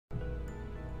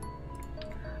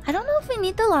I don't know if we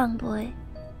need the long boy.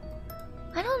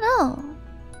 I don't know.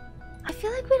 I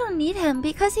feel like we don't need him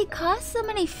because he costs so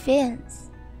many fins.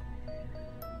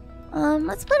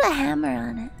 Let's put a hammer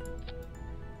on it.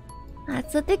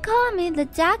 That's what they call me, the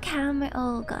jackhammer.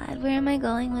 Oh god, where am I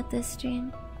going with this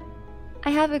stream? I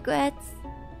have regrets.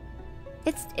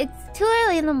 It's too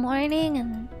early in the morning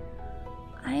and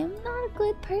I am not a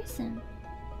good person.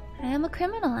 I am a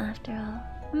criminal after all.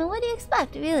 I mean, what do you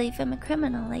expect, really, from a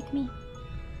criminal like me?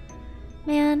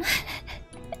 Man.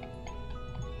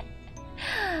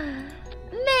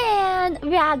 Man!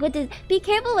 Rag with this. Be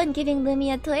careful when giving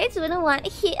Lumi a toy. You wouldn't want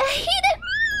to heat it.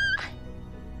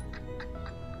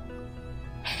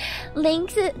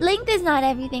 Linked is not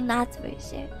everything, that's for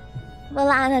sure.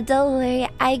 Valana, don't worry.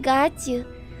 I got you.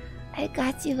 I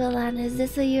got you, Valana. Is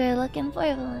this what you were looking for,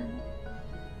 Valana?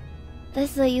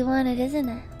 This is what you wanted, isn't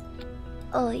it?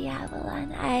 Oh yeah,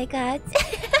 Valana. I got you.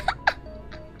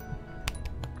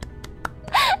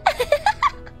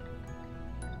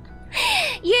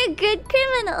 You're a good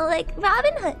criminal, like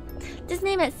Robin Hood. Just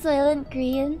name it Soylent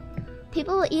Green.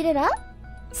 People will eat it up?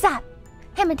 Stop.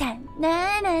 Hammer time.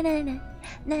 Nah.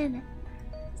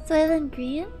 Soylent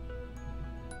Green?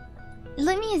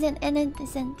 Lumi is an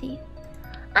innocent thief.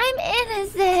 I'm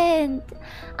innocent!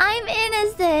 I'm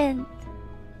innocent!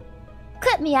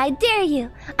 Clip me, I dare you!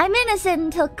 I'm innocent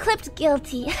until clipped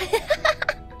guilty.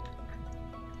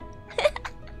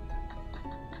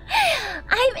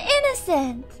 I'm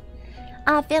innocent!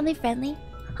 Family friendly.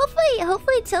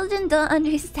 Hopefully children don't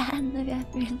understand the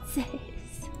references.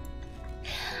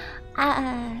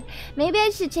 Maybe I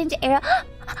should change the arrow.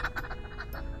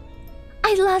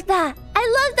 I love that!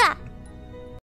 I love that!